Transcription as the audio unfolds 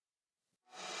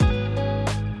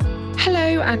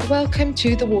Hello and welcome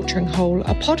to The Watering Hole,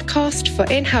 a podcast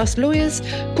for in-house lawyers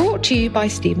brought to you by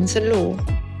Stevenson Law.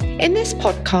 In this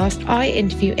podcast, I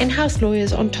interview in-house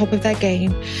lawyers on top of their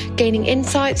game, gaining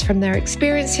insights from their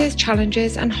experiences,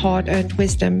 challenges and hard-earned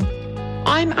wisdom.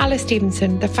 I'm Alice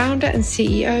Stevenson, the founder and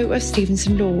CEO of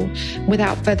Stevenson Law.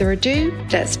 Without further ado,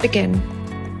 let's begin.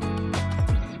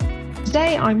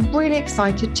 Today, I'm really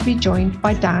excited to be joined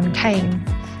by Dan Kayne.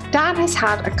 Dan has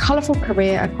had a colourful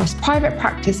career across private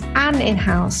practice and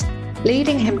in-house,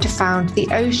 leading him to found the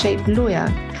O-Shaped Lawyer,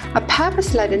 a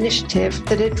purpose-led initiative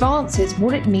that advances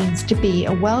what it means to be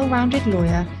a well-rounded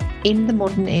lawyer in the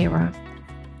modern era.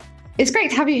 It's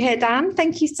great to have you here, Dan.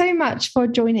 Thank you so much for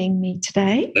joining me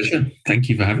today. Pleasure. Thank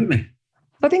you for having me.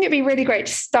 I think it'd be really great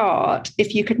to start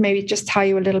if you could maybe just tell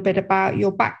you a little bit about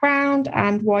your background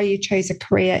and why you chose a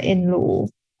career in law.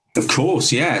 Of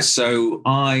course, yeah. So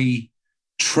I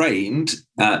trained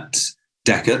at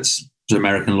Deckert's, an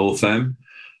American law firm.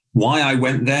 Why I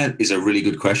went there is a really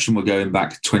good question. We're going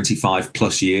back 25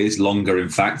 plus years, longer in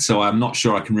fact. So I'm not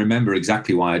sure I can remember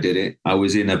exactly why I did it. I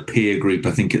was in a peer group,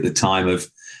 I think at the time,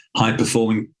 of high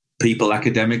performing people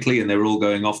academically, and they were all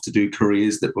going off to do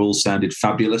careers that all sounded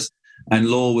fabulous. And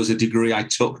law was a degree I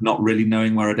took, not really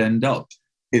knowing where I'd end up.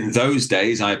 In those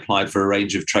days, I applied for a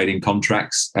range of trading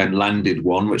contracts and landed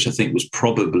one, which I think was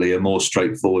probably a more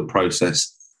straightforward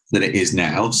process than it is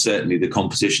now. Certainly the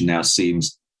competition now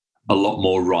seems a lot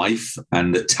more rife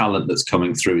and the talent that's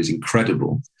coming through is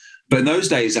incredible. But in those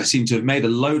days, I seem to have made a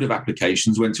load of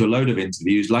applications, went to a load of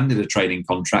interviews, landed a trading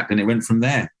contract, and it went from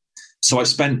there. So I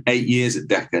spent 8 years at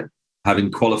Deckert,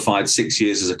 having qualified 6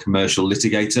 years as a commercial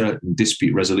litigator and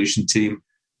dispute resolution team,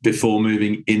 before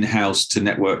moving in-house to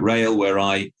Network Rail, where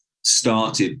I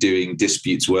started doing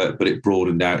disputes work, but it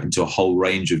broadened out into a whole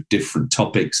range of different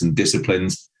topics and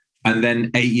disciplines. And then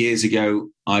 8 years ago,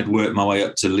 I'd worked my way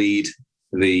up to lead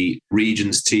the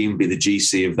regions team, be the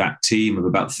GC of that team of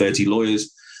about 30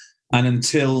 lawyers. And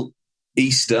until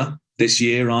Easter this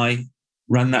year, I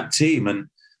ran that team. And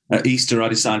at Easter, I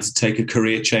decided to take a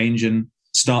career change and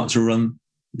start to run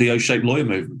the O-Shaped Lawyer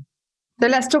movement. So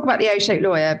let's talk about the O-Shaped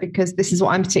Lawyer, because this is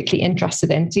what I'm particularly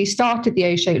interested in. So you started the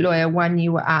O-Shaped Lawyer when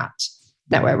you were at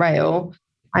Network Rail,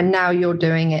 and now you're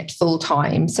doing it full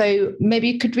time. So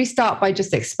maybe could we start by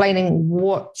just explaining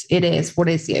what it is? What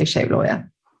is the O-Shaped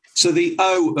Lawyer? So the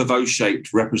O of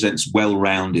O-Shaped represents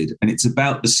well-rounded, and it's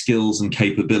about the skills and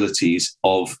capabilities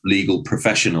of legal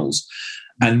professionals,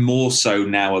 and more so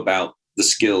now about the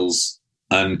skills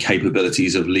and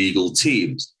capabilities of legal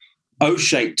teams.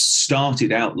 O-Shaped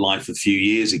started out life a few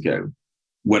years ago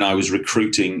when I was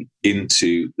recruiting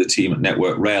into the team at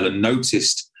Network Rail and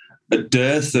noticed a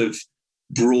dearth of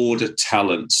broader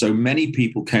talent. So many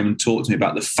people came and talked to me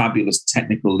about the fabulous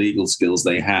technical legal skills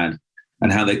they had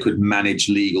and how they could manage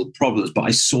legal problems. But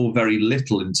I saw very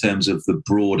little in terms of the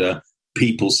broader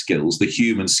people skills, the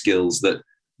human skills that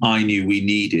I knew we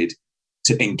needed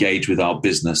to engage with our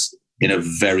business in a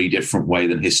very different way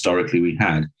than historically we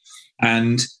had.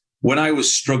 And when I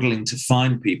was struggling to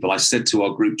find people, I said to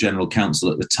our group general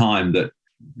counsel at the time that,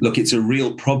 look, it's a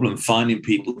real problem finding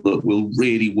people that will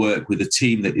really work with a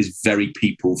team that is very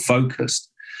people focused.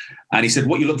 And he said,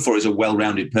 what you look for is a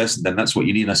well-rounded person, then that's what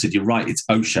you need. And I said, you're right, it's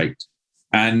O-Shaped.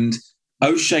 And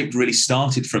O-Shaped really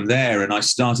started from there. And I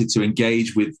started to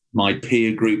engage with my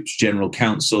peer groups, general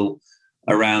counsel,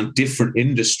 around different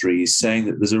industries, saying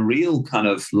that there's a real kind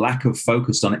of lack of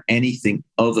focus on anything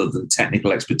other than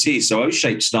technical expertise. So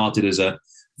O-Shaped started as a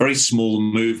very small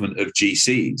movement of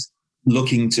GCs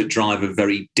looking to drive a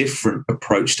very different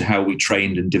approach to how we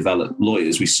trained and developed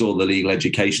lawyers. We saw the legal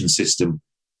education system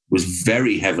was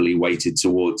very heavily weighted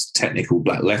towards technical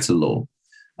black letter law,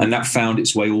 and that found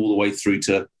its way all the way through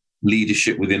to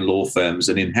leadership within law firms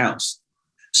and in-house.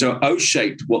 So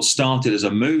O-Shaped, what started as a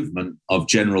movement of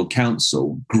general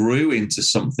counsel, grew into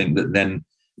something that then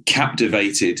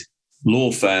captivated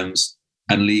law firms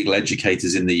and legal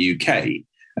educators in the UK,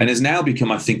 and has now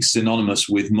become, I think, synonymous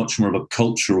with much more of a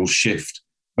cultural shift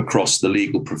across the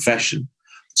legal profession.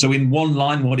 So in one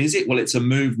line, what is it? Well, it's a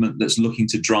movement that's looking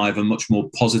to drive a much more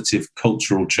positive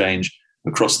cultural change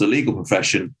across the legal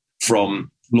profession,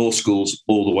 from law schools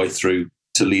all the way through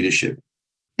to leadership.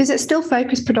 Is it still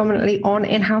focused predominantly on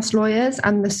in-house lawyers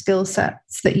and the skill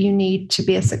sets that you need to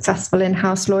be a successful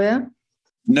in-house lawyer?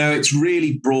 No, it's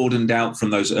really broadened out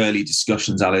from those early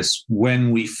discussions, Alice.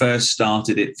 When we first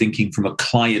started it, thinking from a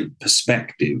client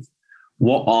perspective,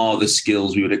 what are the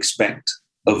skills we would expect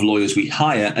of lawyers we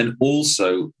hire, and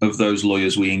also of those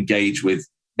lawyers we engage with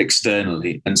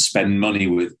externally and spend money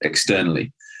with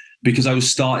externally? Because I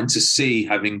was starting to see,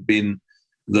 having been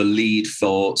the lead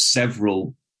for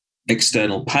several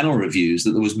external panel reviews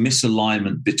that there was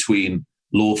misalignment between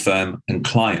law firm and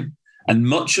client. And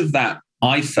much of that,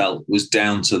 I felt, was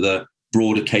down to the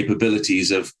broader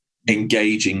capabilities of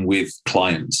engaging with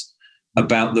clients,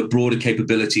 about the broader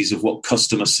capabilities of what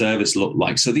customer service looked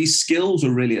like. So these skills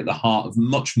are really at the heart of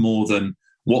much more than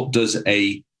what does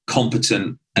a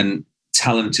competent and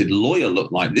talented lawyer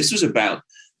look like. This was about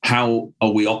how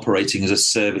are we operating as a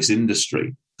service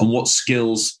industry, and what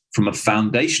skills from a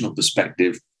foundational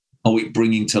perspective are we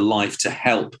bringing to life to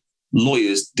help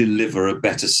lawyers deliver a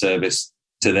better service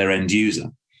to their end user.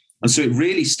 And so it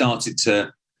really started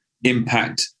to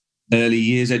impact early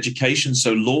years education.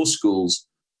 So law schools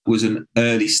was an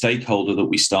early stakeholder that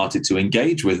we started to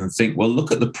engage with and think, well,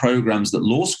 look at the programs that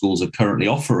law schools are currently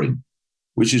offering,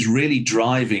 which is really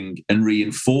driving and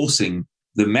reinforcing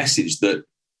the message that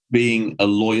being a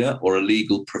lawyer or a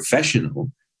legal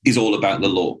professional is all about the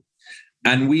law.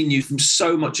 And we knew from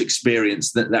so much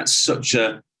experience that that's such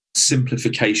a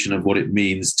simplification of what it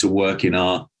means to work in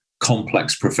our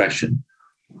complex profession.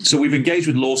 So we've engaged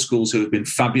with law schools who have been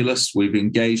fabulous. We've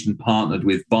engaged and partnered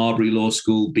with Barbary Law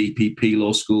School, BPP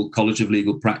Law School, College of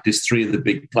Legal Practice, 3 of the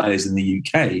big players in the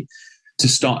UK, to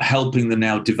start helping them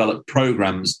now develop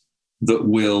programs that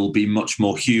will be much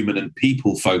more human and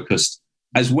people focused,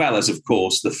 as well as, of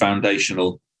course, the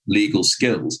foundational legal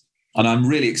skills. And I'm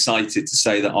really excited to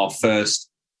say that our first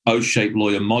O-shaped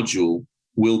lawyer module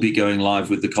will be going live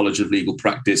with the College of Legal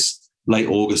Practice late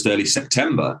August, early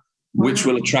September, which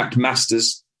will attract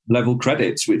master's level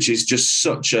credits, which is just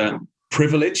such a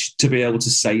privilege to be able to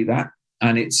say that.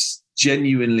 And it's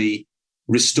genuinely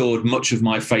restored much of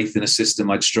my faith in a system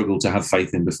I'd struggled to have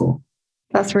faith in before.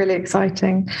 That's really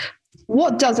exciting.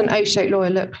 What does an O-shaped lawyer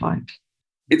look like?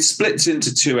 It splits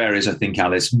into 2 areas, I think,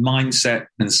 Alice: mindset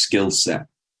and skill set.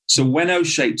 So when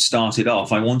O-shaped started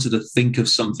off, I wanted to think of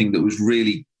something that was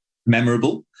really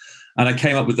memorable. And I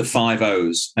came up with the 5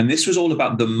 O's. And this was all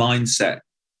about the mindset,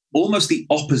 almost the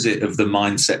opposite of the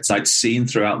mindsets I'd seen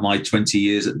throughout my 20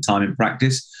 years at the time in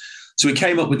practice. So we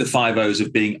came up with the 5 O's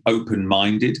of being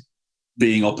open-minded,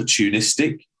 being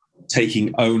opportunistic,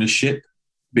 taking ownership,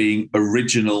 being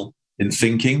original in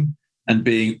thinking, and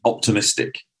being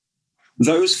optimistic.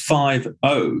 Those 5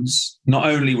 O's not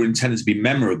only were intended to be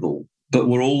memorable, but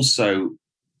were also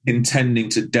intending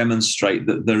to demonstrate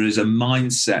that there is a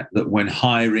mindset that when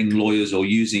hiring lawyers or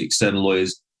using external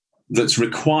lawyers, that's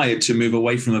required to move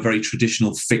away from a very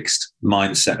traditional fixed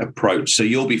mindset approach. So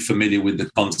you'll be familiar with the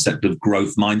concept of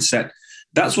growth mindset.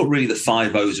 That's what really the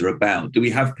 5 O's are about. Do we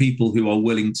have people who are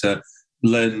willing to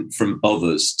learn from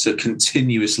others, to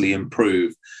continuously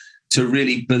improve, to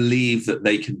really believe that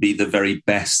they can be the very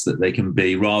best that they can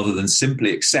be, rather than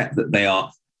simply accept that they are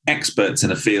experts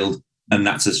in a field and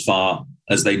that's as far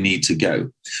as they need to go?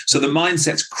 So the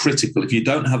mindset's critical. If you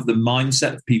don't have the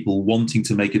mindset of people wanting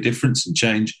to make a difference and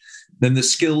change, then the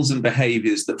skills and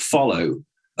behaviors that follow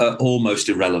are almost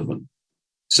irrelevant.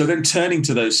 So then turning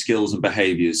to those skills and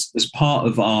behaviors, as part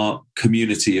of our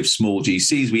community of small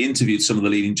GCs, we interviewed some of the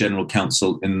leading general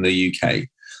counsel in the UK,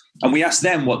 and we asked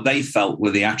them what they felt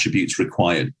were the attributes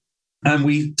required. And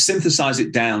we synthesized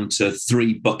it down to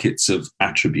 3 buckets of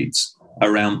attributes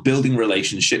around building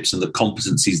relationships and the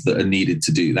competencies that are needed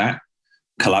to do that: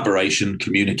 collaboration,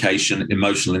 communication,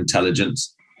 emotional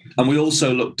intelligence. And we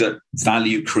also looked at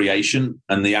value creation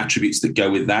and the attributes that go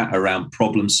with that around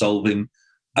problem solving,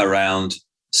 around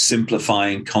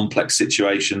simplifying complex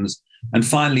situations, and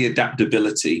finally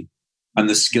adaptability and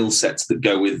the skill sets that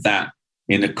go with that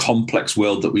in a complex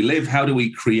world that we live. How do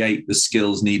we create the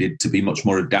skills needed to be much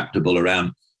more adaptable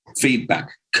around feedback,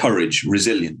 courage,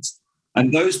 resilience?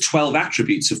 And those 12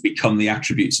 attributes have become the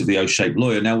attributes of the O-shaped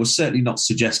lawyer. Now, we're certainly not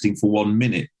suggesting for 1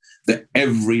 minute that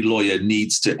every lawyer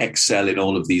needs to excel in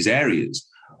all of these areas.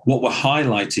 What we're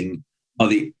highlighting are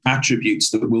the attributes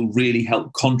that will really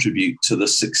help contribute to the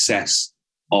success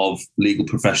of legal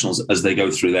professionals as they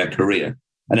go through their career.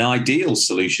 An ideal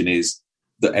solution is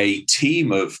that a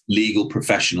team of legal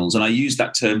professionals, and I use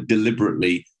that term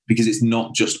deliberately because it's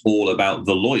not just all about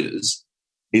the lawyers,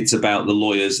 it's about the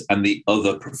lawyers and the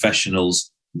other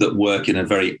professionals that work in a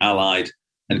very allied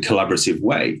and collaborative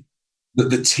way, that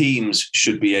the teams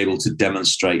should be able to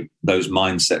demonstrate those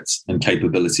mindsets and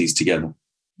capabilities together.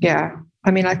 Yeah.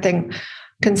 I mean, I think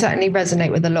can certainly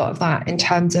resonate with a lot of that in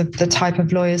terms of the type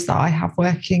of lawyers that I have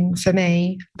working for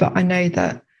me. But I know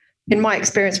that in my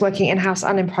experience working in-house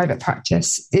and in private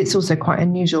practice, it's also quite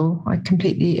unusual. I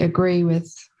completely agree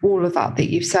with all of that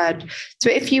you've said.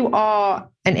 So if you are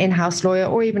an in-house lawyer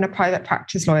or even a private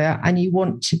practice lawyer and you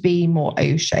want to be more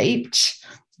O-shaped,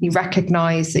 you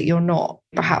recognize that you're not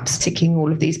perhaps ticking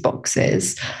all of these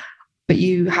boxes, but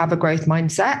you have a growth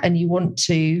mindset and you want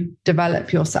to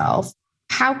develop yourself,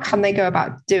 how can they go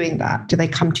about doing that? Do they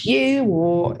come to you,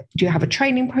 or do you have a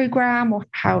training program, or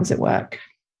how does it work?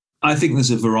 I think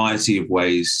there's a variety of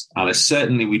ways, Alice.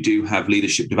 Certainly, we do have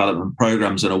leadership development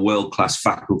programs and a world-class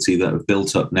faculty that have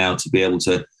built up now to be able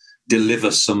to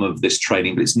deliver some of this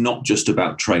training. But it's not just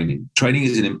about training. Training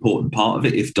is an important part of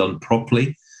it if done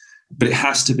properly, but it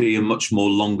has to be a much more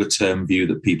longer-term view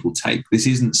that people take. This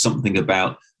isn't something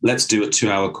about, let's do a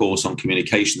 2-hour course on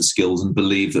communication skills and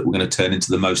believe that we're going to turn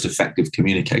into the most effective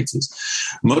communicators.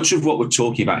 Much of what we're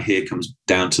talking about here comes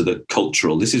down to the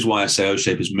cultural. This is why I say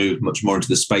O-Shape has moved much more into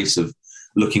the space of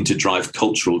looking to drive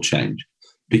cultural change.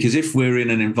 Because if we're in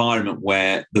an environment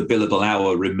where the billable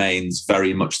hour remains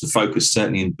very much the focus,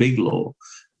 certainly in big law,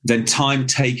 then time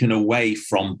taken away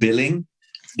from billing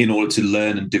in order to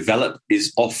learn and develop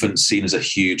is often seen as a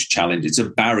huge challenge. It's a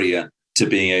barrier to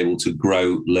being able to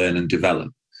grow, learn and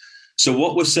develop. So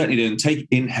what we're certainly doing, take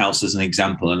in-house as an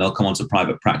example, and I'll come on to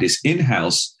private practice.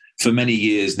 In-house for many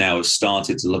years now have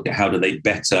started to look at how do they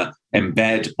better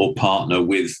embed or partner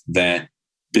with their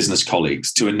business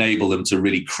colleagues to enable them to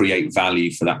really create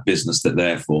value for that business that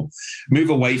they're for. Move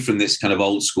away from this kind of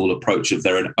old school approach of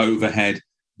they're an overhead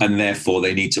and therefore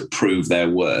they need to prove their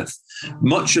worth.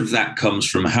 Much of that comes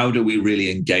from how do we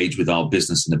really engage with our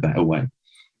business in a better way?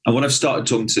 And what I've started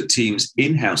talking to teams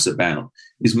in-house about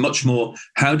is much more,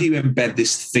 how do you embed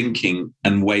this thinking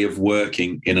and way of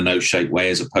working in an O-shaped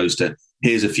way, as opposed to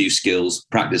here's a few skills,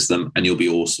 practice them, and you'll be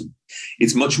awesome.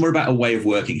 It's much more about a way of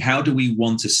working. How do we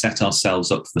want to set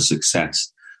ourselves up for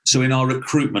success? So in our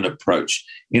recruitment approach,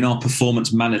 in our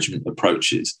performance management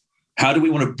approaches, how do we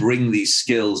want to bring these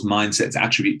skills, mindsets,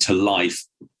 attributes to life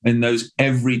in those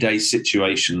everyday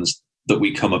situations that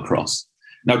we come across?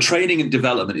 Now, training and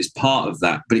development is part of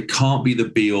that, but it can't be the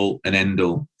be-all and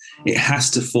end-all. It has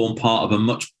to form part of a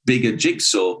much bigger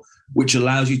jigsaw, which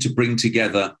allows you to bring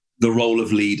together the role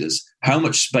of leaders. How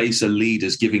much space are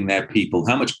leaders giving their people?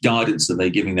 How much guidance are they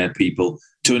giving their people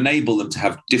to enable them to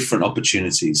have different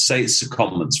opportunities? Say it's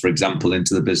secondments, for example,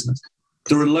 into the business.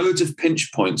 There are loads of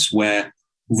pinch points where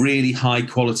really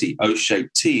high-quality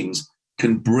O-shaped teams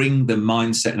can bring the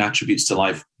mindset and attributes to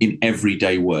life in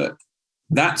everyday work.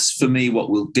 That's, for me, what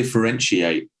will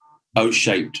differentiate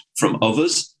O-shaped from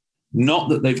others. Not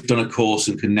that they've done a course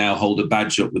and can now hold a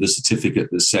badge up with a certificate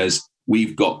that says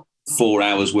we've got 4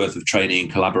 hours worth of training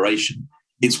and collaboration.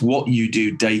 It's what you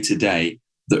do day to day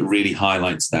that really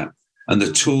highlights that. And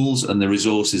the tools and the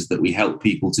resources that we help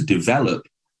people to develop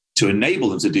to enable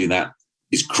them to do that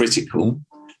is critical.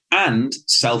 And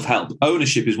self-help.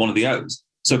 Ownership is one of the O's.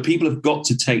 So people have got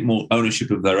to take more ownership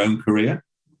of their own career,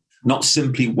 not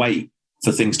simply wait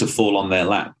for things to fall on their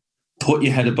lap. Put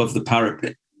your head above the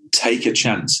parapet, take a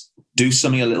chance, do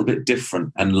something a little bit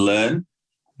different and learn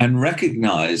and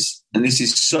recognize, and this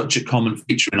is such a common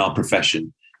feature in our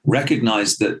profession,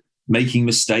 recognize that making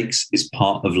mistakes is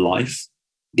part of life.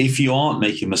 If you aren't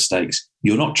making mistakes,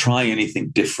 you're not trying anything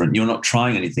different. You're not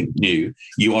trying anything new.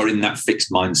 You are in that fixed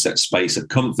mindset space, a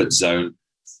comfort zone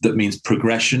that means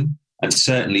progression, and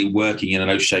certainly working in an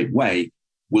O-shaped way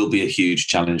will be a huge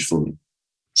challenge for you.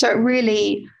 So it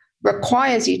really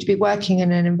requires you to be working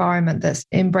in an environment that's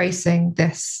embracing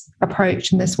this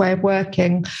approach and this way of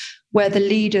working, where the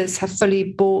leaders have fully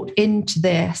bought into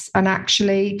this and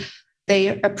actually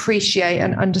they appreciate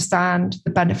and understand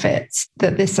the benefits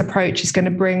that this approach is going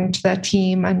to bring to their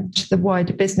team and to the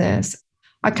wider business.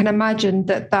 I can imagine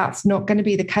that that's not going to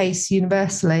be the case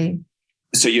universally.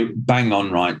 So you're bang on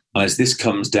right, as this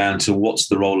comes down to what's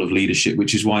the role of leadership,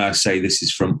 which is why I say this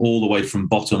is from all the way from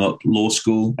bottom up law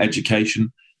school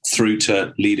education through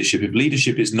to leadership. If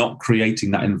leadership is not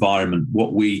creating that environment,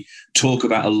 what we talk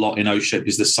about a lot in O-Shape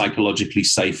is the psychologically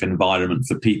safe environment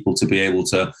for people to be able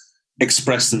to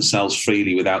express themselves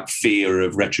freely without fear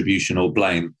of retribution or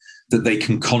blame, that they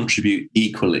can contribute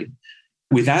equally.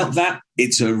 Without that,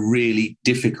 it's a really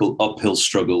difficult uphill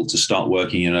struggle to start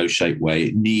working in an O-shaped way.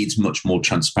 It needs much more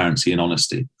transparency and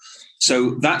honesty.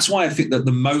 So that's why I think that at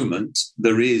the moment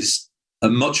there is a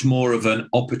much more of an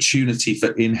opportunity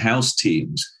for in-house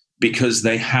teams, because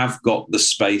they have got the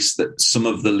space that some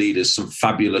of the leaders, some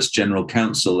fabulous general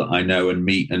counsel that I know and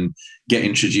meet and get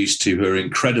introduced to who are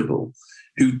incredible,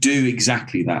 who do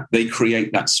exactly that. They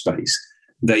create that space.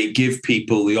 They give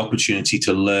people the opportunity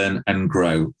to learn and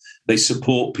grow. They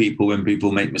support people when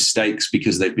people make mistakes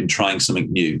because they've been trying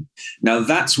something new. Now,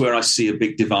 that's where I see a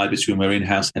big divide between where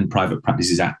in-house and private practice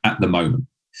is at the moment,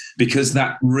 because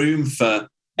that room for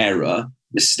error,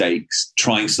 mistakes,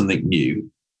 trying something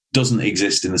new doesn't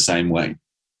exist in the same way.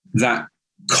 That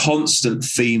constant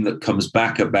theme that comes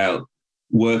back about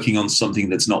working on something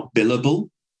that's not billable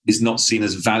is not seen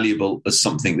as valuable as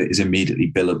something that is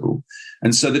immediately billable.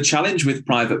 And so the challenge with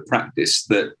private practice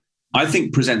that I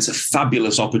think presents a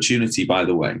fabulous opportunity, by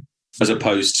the way, as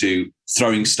opposed to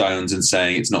throwing stones and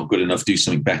saying it's not good enough, do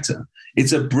something better.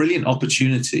 It's a brilliant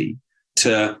opportunity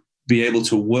to be able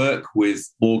to work with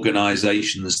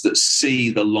organizations that see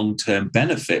the long-term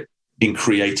benefit in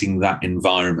creating that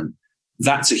environment.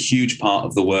 That's a huge part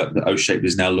of the work that O-Shaped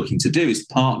is now looking to do, is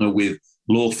partner with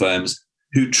law firms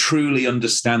who truly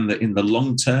understand that in the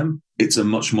long term, it's a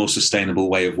much more sustainable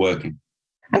way of working.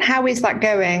 And how is that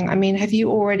going? I mean, have you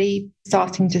already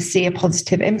starting to see a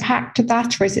positive impact of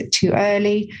that, or is it too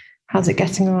early? How's it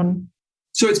getting on?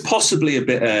 So it's possibly a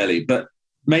bit early, but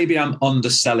maybe I'm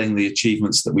underselling the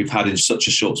achievements that we've had in such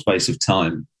a short space of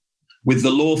time. With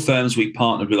the law firms, we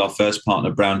partnered with our first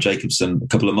partner, Brown Jacobson, a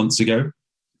couple of months ago.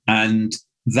 And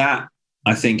that,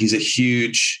 I think, is a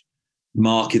huge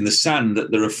mark in the sand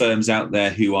that there are firms out there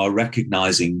who are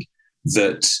recognizing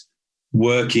that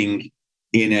working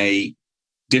in a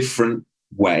different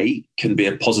way can be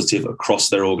a positive across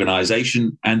their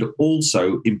organization. And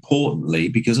also, importantly,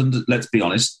 because let's be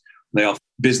honest, they are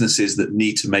businesses that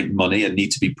need to make money and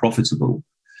need to be profitable,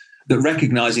 that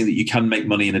recognizing that you can make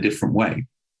money in a different way.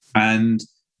 And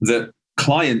that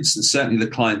clients, and certainly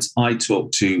the clients I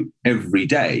talk to every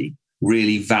day,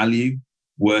 really value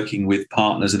working with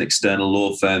partners and external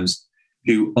law firms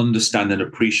who understand and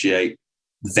appreciate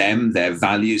them, their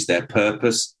values, their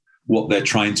purpose, what they're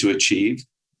trying to achieve.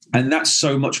 And that's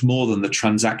so much more than the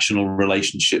transactional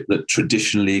relationship that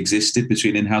traditionally existed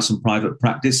between in-house and private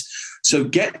practice. So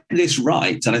get this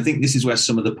right. And I think this is where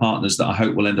some of the partners that I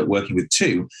hope we'll end up working with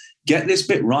too, get this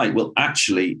bit right will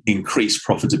actually increase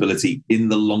profitability in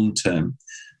the long term.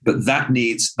 But that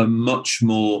needs a much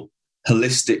more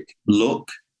holistic look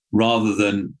rather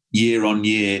than year on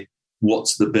year,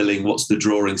 what's the billing, what's the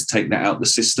drawings, take that out the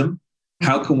system.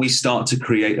 How can we start to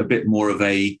create a bit more of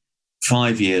a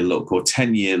 5-year look or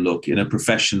 10-year look in a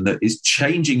profession that is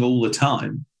changing all the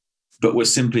time, but we're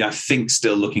simply, I think,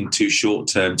 still looking too short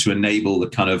term to enable the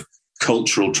kind of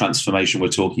cultural transformation we're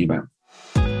talking about.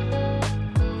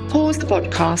 Pause the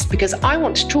podcast because I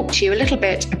want to talk to you a little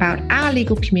bit about our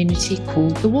legal community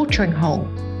called The Watering Hole.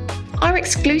 Our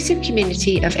exclusive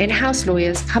community of in-house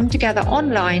lawyers come together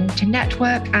online to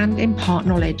network and impart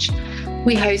knowledge.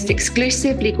 We host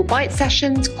exclusive legal bite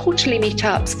sessions, quarterly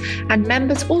meetups, and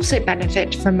members also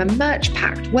benefit from a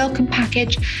merch-packed welcome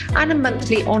package and a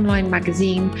monthly online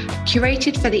magazine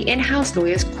curated for the in-house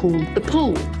lawyers called The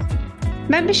Pool.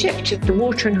 Membership to the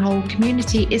Watering Hole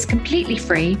community is completely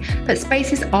free, but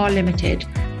spaces are limited.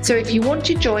 So if you want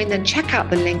to join, then check out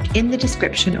the link in the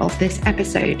description of this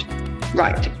episode.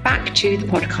 Right, back to the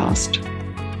podcast.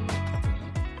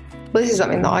 Well, this is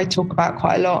something that I talk about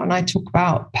quite a lot, and I talk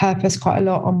about purpose quite a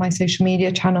lot on my social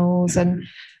media channels, and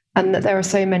that there are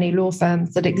so many law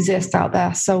firms that exist out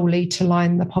there solely to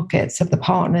line the pockets of the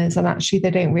partners, and actually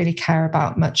they don't really care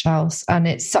about much else. And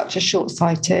it's such a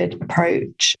short-sighted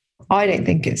approach. I don't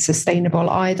think it's sustainable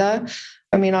either.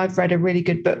 I mean, I've read a really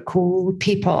good book called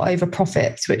People Over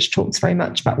Profits, which talks very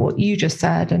much about what you just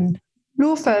said. And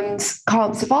law firms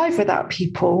can't survive without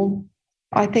people.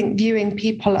 I think viewing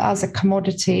people as a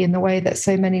commodity in the way that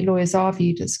so many lawyers are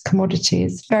viewed as commodity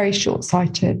is a very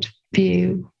short-sighted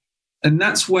view. And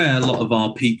that's where a lot of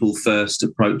our people first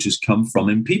approaches come from.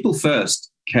 And people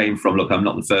first came from, look, I'm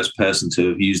not the first person to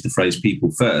have used the phrase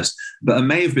people first, but I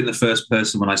may have been the first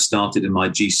person when I started in my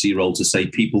GC role to say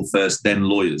people first, then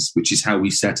lawyers, which is how we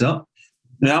set up.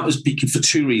 Now, that was for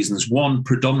two reasons. One,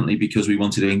 predominantly because we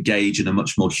wanted to engage in a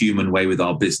much more human way with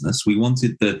our business. We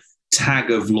wanted the tag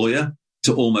of lawyer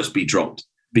to almost be dropped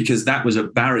because that was a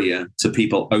barrier to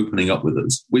people opening up with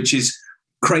us, which is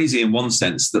crazy in one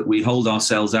sense that we hold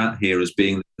ourselves out here as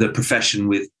being the profession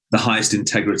with the highest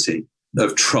integrity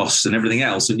of trust and everything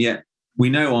else. And yet we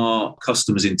know our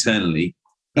customers internally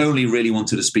only really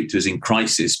wanted to speak to us in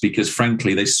crisis because,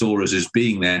 frankly, they saw us as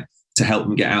being there to help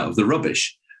them get out of the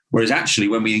rubbish. Whereas actually,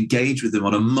 when we engage with them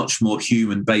on a much more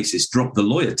human basis, drop the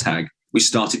lawyer tag, we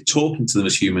started talking to them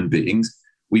as human beings.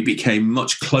 We became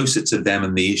much closer to them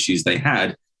and the issues they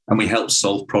had, and we helped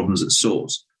solve problems at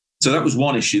source. So that was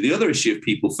one issue. The other issue of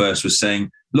people first was saying,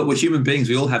 look, we're human beings.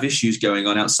 We all have issues going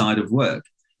on outside of work.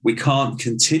 We can't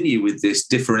continue with this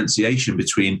differentiation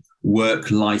between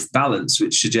work-life balance,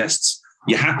 which suggests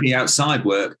you're happy outside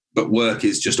work, but work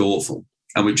is just awful.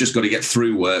 And we've just got to get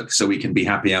through work so we can be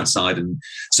happy outside. And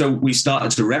so we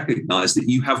started to recognize that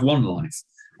you have one life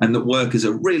and that work is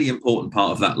a really important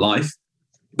part of that life.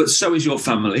 But so is your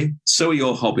family, so are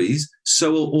your hobbies,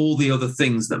 so are all the other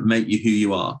things that make you who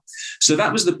you are. So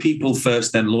that was the people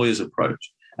first, then lawyers approach.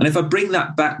 And if I bring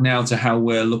that back now to how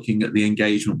we're looking at the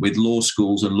engagement with law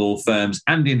schools and law firms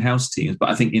and in-house teams, but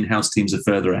I think in-house teams are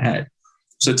further ahead.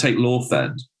 So take law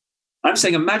firms. I'm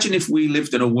saying, imagine if we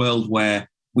lived in a world where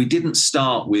we didn't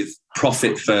start with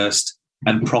profit first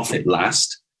and profit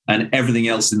last, and everything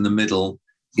else in the middle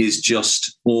is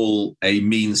just all a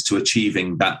means to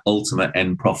achieving that ultimate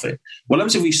end profit. What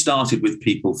happens if we started with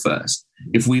people first?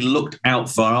 If we looked out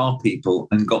for our people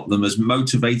and got them as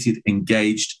motivated,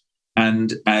 engaged,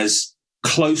 and as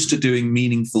close to doing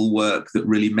meaningful work that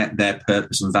really met their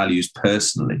purpose and values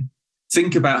personally.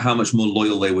 Think about how much more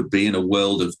loyal they would be in a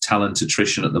world of talent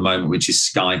attrition at the moment, which is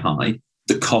sky high,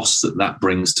 the costs that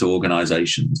brings to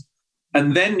organizations.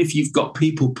 And then if you've got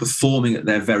people performing at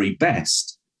their very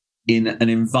best in an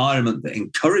environment that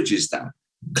encourages that,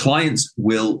 clients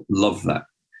will love that.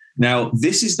 Now,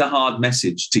 this is the hard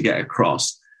message to get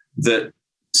across, that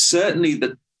certainly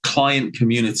the client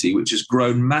community, which has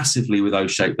grown massively with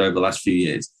O-Shaped over the last few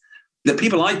years, the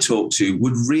people I talk to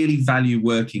would really value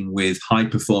working with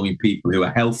high-performing people who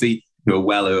are healthy, who are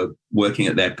well, who are working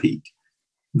at their peak.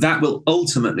 That will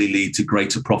ultimately lead to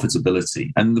greater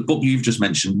profitability. And the book you've just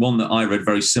mentioned, one that I read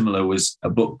very similar, was a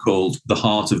book called The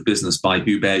Heart of Business by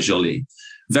Hubert Joly.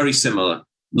 Very similar,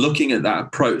 looking at that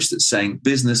approach that's saying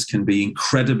business can be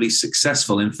incredibly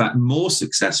successful, in fact, more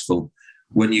successful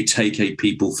when you take a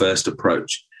people-first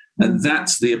approach. And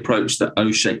that's the approach that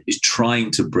O-Shape is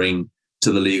trying to bring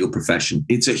to the legal profession.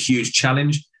 It's a huge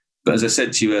challenge, but as I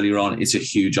said to you earlier on, it's a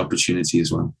huge opportunity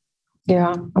as well.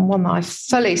 Yeah, and one that I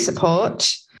fully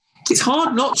support. It's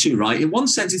hard not to, right? In one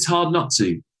sense, it's hard not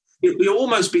to. You'll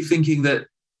almost be thinking that,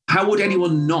 how would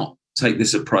anyone not take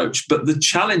this approach? But the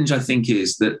challenge, I think,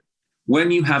 is that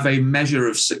when you have a measure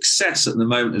of success at the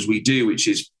moment, as we do, which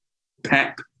is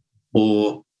PEP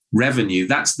or revenue,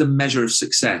 that's the measure of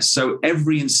success. So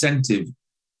every incentive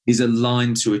is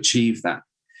aligned to achieve that.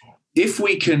 If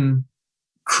we can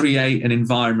create an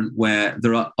environment where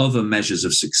there are other measures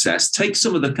of success, take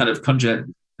some of the kind of country.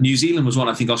 New Zealand was one,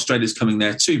 I think Australia's coming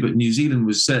there too, but New Zealand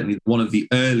was certainly one of the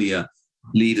earlier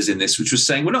leaders in this, which was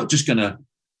saying, we're not just going to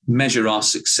measure our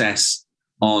success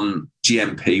on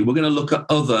GMP, we're going to look at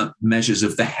other measures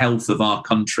of the health of our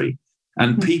country.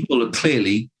 And people are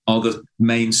clearly the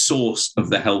main source of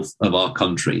the health of our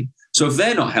country. So if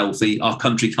they're not healthy, our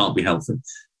country can't be healthy.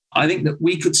 I think that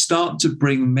we could start to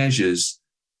bring measures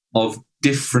of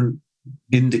different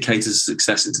indicators of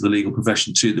success into the legal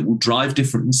profession too, that will drive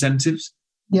different incentives,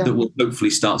 that will hopefully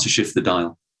start to shift the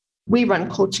dial. We run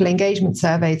quarterly engagement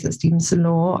surveys at Stevenson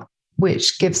Law,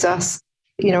 which gives us,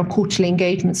 a quarterly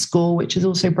engagement score, which is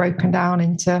also broken down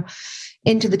into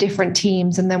the different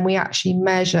teams. And then we actually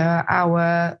measure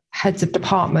our heads of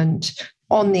department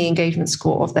on the engagement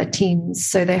score of their teams.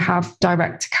 So they have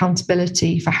direct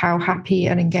accountability for how happy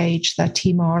and engaged their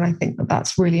team are. And I think that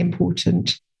that's really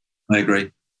important. I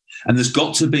agree. And there's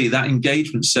got to be that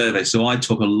engagement survey. So I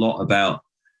talk a lot about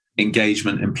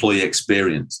engagement, employee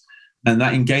experience. And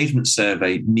that engagement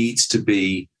survey needs to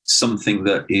be something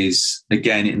that is,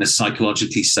 again, in a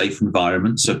psychologically safe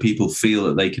environment, so people feel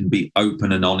that they can be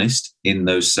open and honest in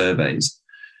those surveys.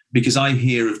 Because I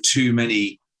hear of too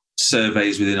many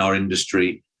surveys within our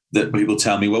industry that people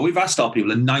tell me, well, we've asked our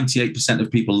people and 98% of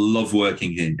people love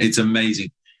working here. It's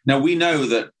amazing. Now, we know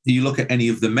that you look at any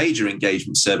of the major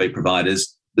engagement survey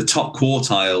providers, the top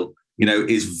quartile,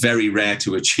 is very rare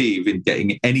to achieve in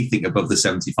getting anything above the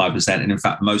 75%. And in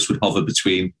fact, most would hover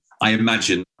between, I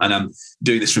imagine, and I'm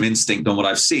doing this from instinct on what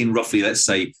I've seen, roughly, let's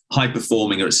say, high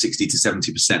performing are at 60 to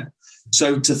 70%.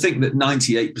 So to think that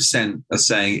 98% are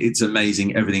saying it's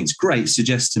amazing, everything's great,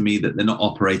 suggests to me that they're not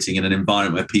operating in an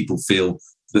environment where people feel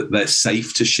that they're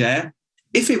safe to share.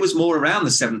 If it was more around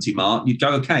the 70 mark, you'd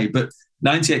go, okay, but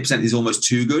 98% is almost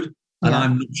too good. And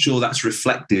I'm not sure that's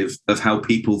reflective of how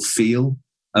people feel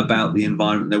about the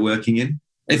environment they're working in.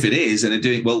 If it is, and they're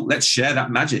doing, well, let's share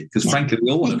that magic, because frankly,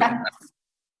 we all want to know that.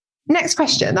 Next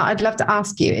question that I'd love to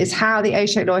ask you is how the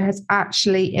O-Shaped Law has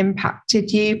actually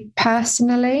impacted you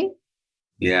personally.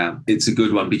 Yeah, it's a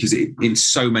good one, because in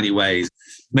so many ways,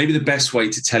 maybe the best way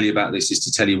to tell you about this is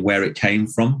to tell you where it came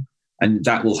from. And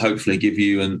that will hopefully give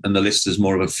you and the listeners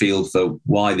more of a feel for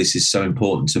why this is so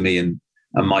important to me and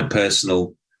my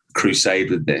personal crusade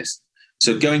with this.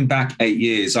 So going back 8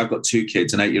 years, I've got two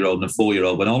kids, an 8-year-old and a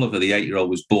 4-year-old. When Oliver, the 8-year-old,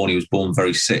 was born, he was born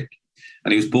very sick.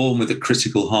 And he was born with a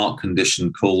critical heart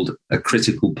condition called a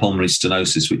critical pulmonary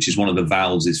stenosis, which is one of the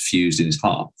valves is fused in his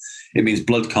heart. It means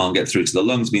blood can't get through to the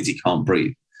lungs, means he can't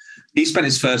breathe. He spent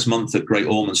his first month at Great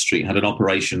Ormond Street, had an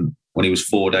operation when he was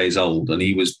 4 days old, and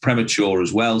he was premature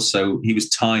as well. So he was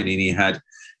tiny and he had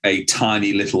a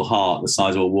tiny little heart the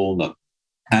size of a walnut.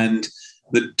 And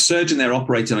The surgeon there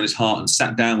operated on his heart and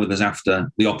sat down with us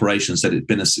after the operation and said it'd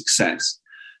been a success.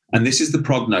 And this is the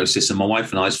prognosis of my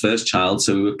wife and I's first child.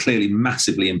 So we were clearly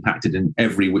massively impacted in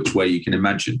every which way you can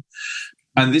imagine.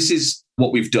 And this is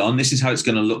what we've done. This is how it's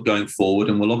going to look going forward.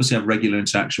 And we'll obviously have regular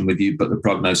interaction with you, but the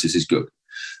prognosis is good.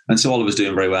 And so Oliver's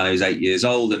doing very well. He's 8 years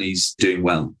old and he's doing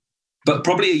well. But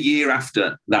probably a year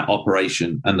after that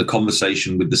operation and the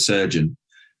conversation with the surgeon,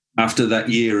 after that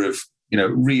year of,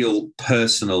 real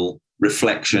personal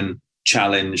reflection,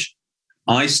 challenge,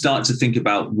 I start to think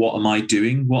about, what am I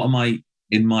doing? What am I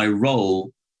in my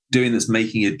role doing that's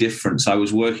making a difference? I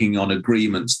was working on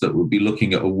agreements that would be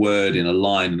looking at a word in a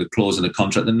line and a clause in a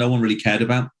contract that no one really cared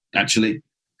about. Actually,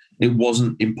 it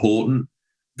wasn't important,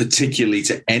 particularly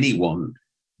to anyone,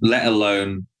 let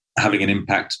alone having an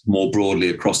impact more broadly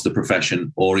across the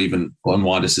profession or even on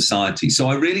wider society. So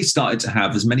I really started to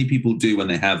have, as many people do when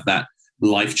they have that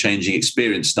life-changing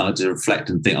experience, started to reflect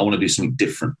and think, I want to do something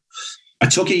different. I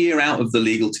took a year out of the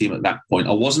legal team at that point.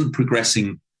 I wasn't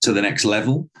progressing to the next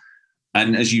level.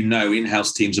 And as you know,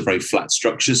 in-house teams are very flat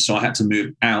structures. So I had to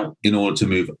move out in order to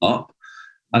move up.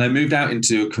 And I moved out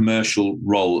into a commercial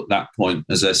role at that point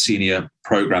as a senior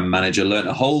program manager, learned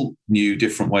a whole new,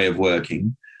 different way of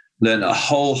working, learned a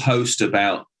whole host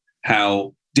about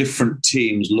how different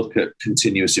teams look at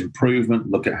continuous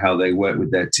improvement, look at how they work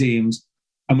with their teams,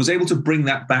 and was able to bring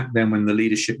that back then when the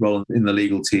leadership role in the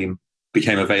legal team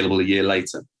became available a year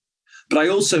later. But I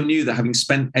also knew that having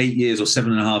spent 8 years or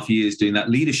 7.5 years doing that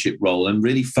leadership role and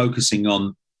really focusing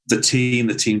on the team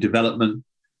development,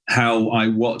 how I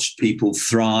watched people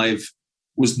thrive,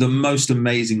 was the most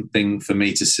amazing thing for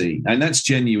me to see. And that's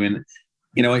genuine.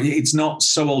 It's not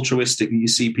so altruistic that you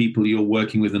see people you're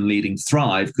working with and leading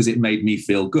thrive, because it made me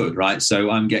feel good, right? So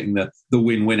I'm getting the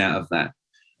win-win out of that.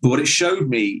 But what it showed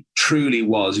me truly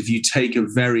was, if you take a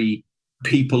very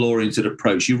people-oriented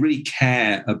approach, you really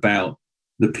care about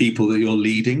the people that you're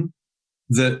leading,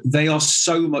 that they are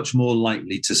so much more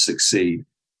likely to succeed.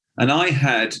 And I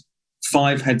had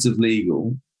 5 heads of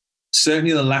legal,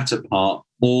 certainly the latter part,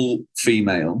 all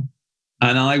female,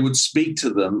 and I would speak to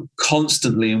them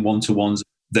constantly in one-to-ones.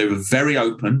 They were very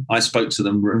open. I spoke to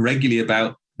them regularly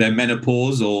about their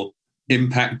menopause or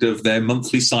impact of their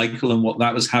monthly cycle and what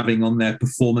that was having on their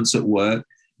performance at work.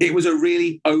 It was a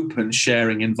really open,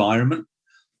 sharing environment.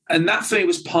 And that for me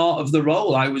was part of the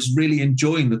role. I was really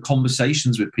enjoying the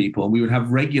conversations with people, and we would have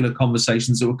regular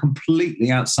conversations that were completely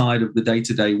outside of the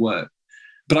day-to-day work.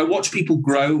 But I watched people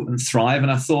grow and thrive,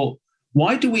 and I thought,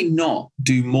 why do we not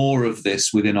do more of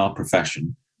this within our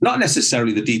profession? Not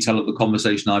necessarily the detail of the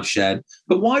conversation I've shared,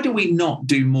 but why do we not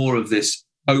do more of this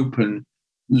open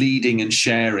leading and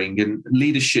sharing, and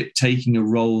leadership taking a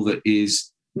role that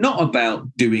is not about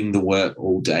doing the work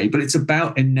all day, but it's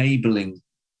about enabling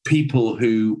people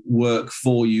who work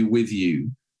for you, with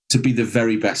you, to be the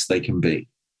very best they can be.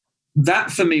 That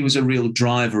for me was a real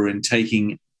driver in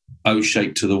taking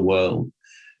O-Shape to the world,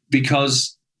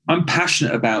 because I'm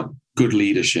passionate about good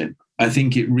leadership. I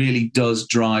think it really does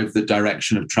drive the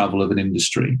direction of travel of an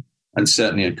industry, and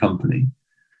certainly a company.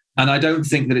 And I don't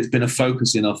think that it's been a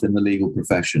focus enough in the legal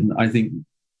profession. I think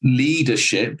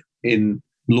leadership in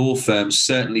law firms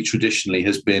certainly traditionally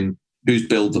has been who's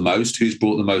billed the most, who's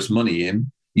brought the most money in.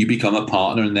 You become a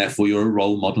partner and therefore you're a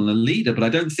role model and a leader. But I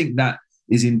don't think that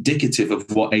is indicative of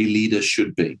what a leader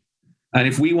should be. And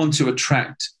if we want to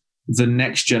attract the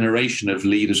next generation of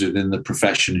leaders within the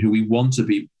profession who we want to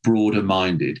be broader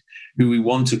minded, who we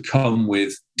want to come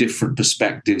with different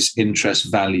perspectives, interests,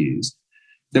 values,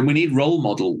 then we need role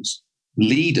models,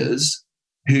 leaders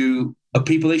who are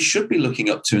people they should be looking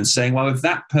up to and saying, well, if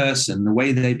that person, the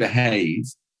way they behave,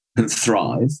 can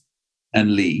thrive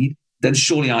and lead, then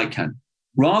surely I can.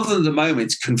 Rather than at the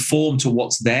moment conform to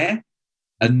what's there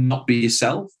and not be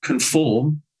yourself,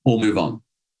 conform or move on.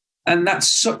 And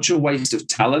that's such a waste of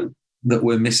talent that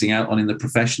we're missing out on in the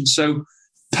profession. So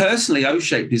personally,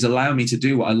 O-Shaped is allowing me to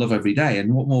do what I love every day.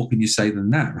 And what more can you say than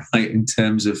that, right? In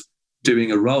terms of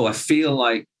doing a role, I feel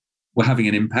like we're having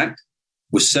an impact.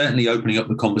 We're certainly opening up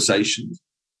the conversations.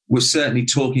 We're certainly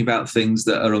talking about things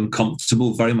that are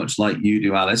uncomfortable, very much like you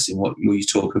do, Alice, in what you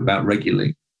talk about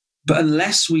regularly. But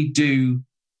unless we do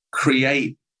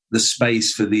create the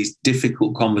space for these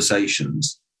difficult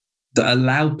conversations that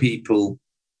allow people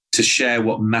to share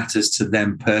what matters to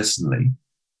them personally,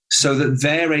 so that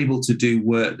they're able to do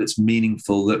work that's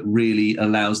meaningful, that really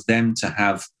allows them to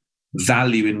have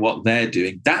value in what they're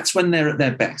doing, that's when they're at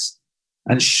their best.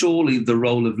 And surely the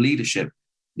role of leadership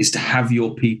is to have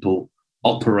your people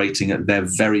operating at their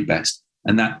very best.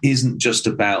 And that isn't just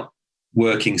about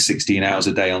working 16 hours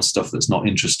a day on stuff that's not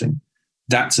interesting.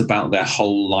 That's about their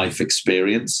whole life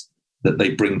experience that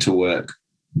they bring to work.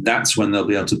 that's when they'll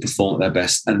be able to perform at their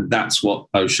best. And that's what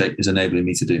O-Shape is enabling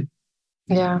me to do.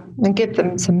 Yeah. And give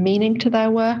them some meaning to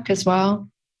their work as well.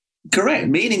 Correct.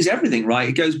 Meaning's everything, right?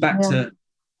 It goes back to,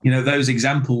 those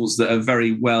examples that are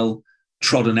very well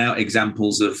trodden out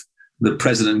examples of the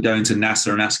president going to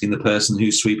NASA and asking the person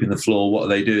who's sweeping the floor, what are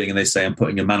they doing? And they say, I'm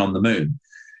putting a man on the moon,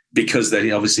 because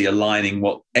they're obviously aligning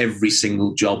what every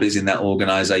single job is in that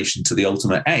organization to the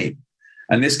ultimate aim.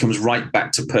 And this comes right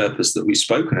back to purpose that we've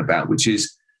spoken about, which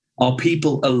is, are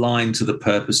people aligned to the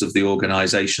purpose of the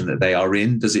organization that they are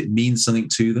in? Does it mean something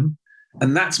to them?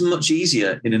 And that's much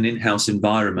easier in an in-house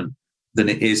environment than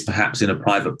it is perhaps in a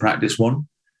private practice one.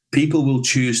 People will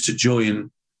choose to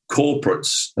join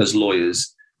corporates as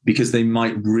lawyers because they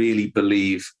might really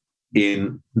believe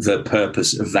in the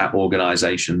purpose of that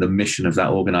organization, the mission of that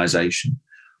organization.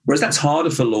 Whereas that's harder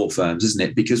for law firms, isn't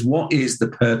it? Because what is the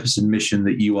purpose and mission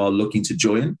that you are looking to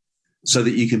join so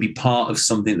that you can be part of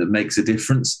something that makes a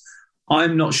difference?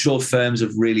 I'm not sure firms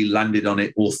have really landed on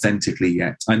it authentically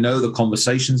yet. I know the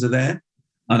conversations are there,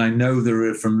 and I know there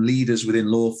are, from leaders within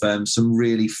law firms, some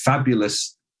really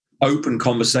fabulous open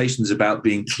conversations about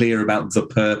being clear about the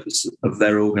purpose of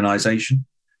their organization.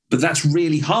 But that's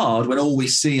really hard when all we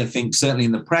see, I think, certainly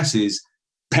in the press, is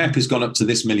PEP has gone up to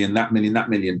this million, that million, that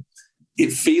million.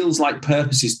 It feels like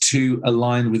purpose is too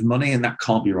aligned with money, and that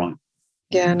can't be right.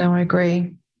 Yeah, no, I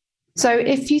agree. So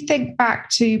if you think back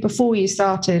to before you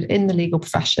started in the legal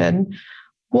profession,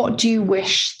 what do you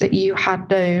wish that you had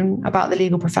known about the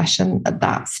legal profession at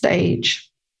that stage?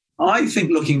 I think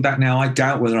looking back now, I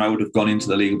doubt whether I would have gone into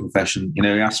the legal profession. You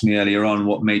asked me earlier on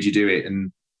what made you do it,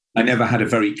 and I never had a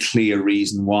very clear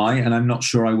reason why, and I'm not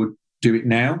sure I would do it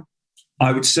now.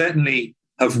 I would certainly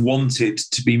have wanted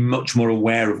to be much more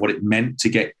aware of what it meant to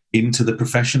get into the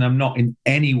profession. I'm not in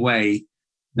any way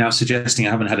now suggesting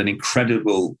I haven't had an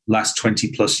incredible last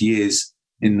 20 plus years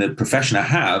in the profession. I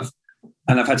have,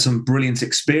 and I've had some brilliant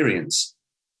experience.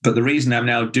 But the reason I'm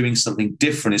now doing something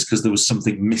different is because there was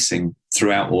something missing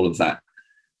throughout all of that.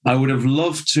 I would have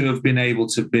loved to have been able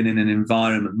to have been in an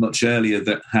environment much earlier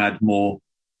that had more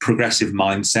progressive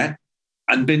mindset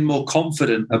and been more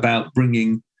confident about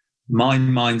bringing my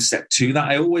mindset to that.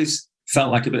 I always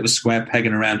felt like a bit of a square peg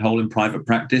in a round hole in private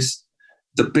practice.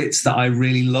 The bits that I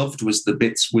really loved was the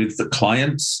bits with the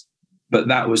clients, but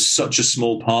that was such a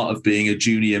small part of being a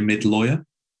junior mid-lawyer.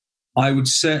 I would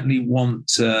certainly want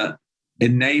to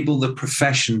enable the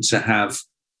profession to have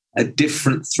a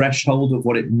different threshold of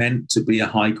what it meant to be a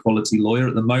high-quality lawyer.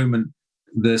 At the moment,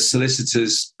 the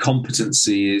solicitor's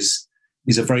competency is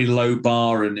a very low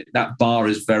bar, and that bar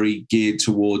is very geared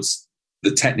towards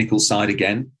the technical side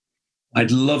again.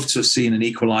 I'd love to have seen an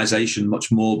equalization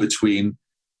much more between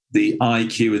the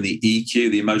IQ and the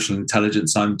EQ, the emotional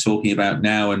intelligence I'm talking about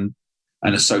now and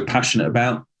are so passionate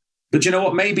about. But you know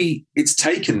what? Maybe it's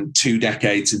taken 2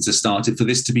 decades since I started for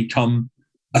this to become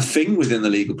a thing within the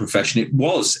legal profession. It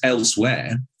was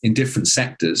elsewhere in different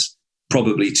sectors,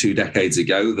 probably 2 decades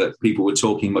ago, that people were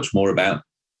talking much more about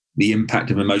the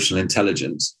impact of emotional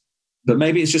intelligence. But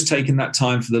maybe it's just taken that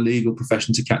time for the legal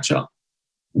profession to catch up.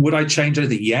 Would I change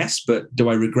anything? Yes, but do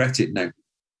I regret it? No.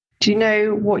 Do you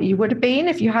know what you would have been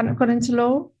if you hadn't gone into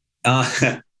law?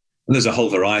 There's a whole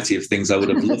variety of things I would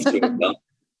have loved to have done.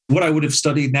 What I would have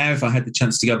studied now, if I had the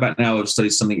chance to go back now, I would have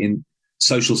studied something in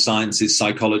social sciences,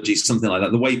 psychology, something like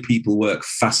that. The way people work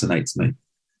fascinates me.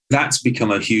 That's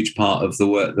become a huge part of the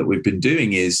work that we've been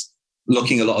doing, is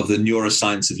looking a lot of the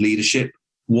neuroscience of leadership.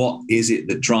 What is it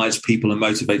that drives people and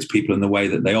motivates people in the way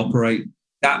that they operate?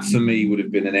 That for me would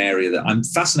have been an area that I'm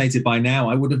fascinated by now.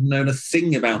 I would have known a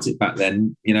thing about it back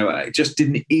then. It just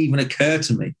didn't even occur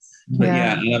to me. But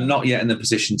yeah, and I'm not yet in the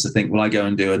position to think, will I go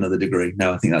and do another degree?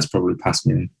 No, I think that's probably past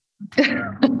me.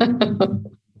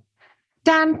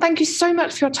 Dan, thank you so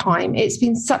much for your time. It's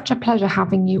been such a pleasure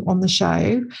having you on the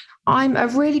show. I'm a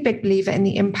really big believer in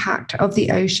the impact of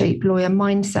the O-shaped lawyer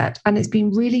mindset, and it's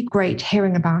been really great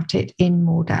hearing about it in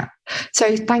more depth.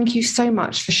 So thank you so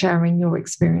much for sharing your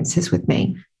experiences with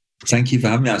me. Thank you for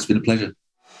having me. It's been a pleasure.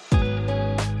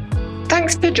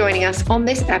 Thanks for joining us on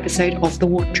this episode of the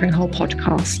Watering Hole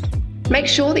podcast. Make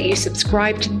sure that you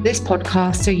subscribe to this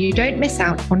podcast so you don't miss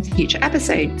out on future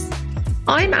episodes.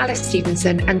 I'm Alice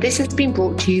Stevenson, and this has been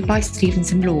brought to you by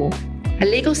Stevenson Law, a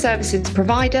legal services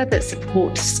provider that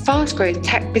supports fast growth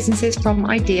tech businesses from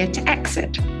idea to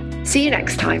exit. See you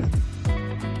next time.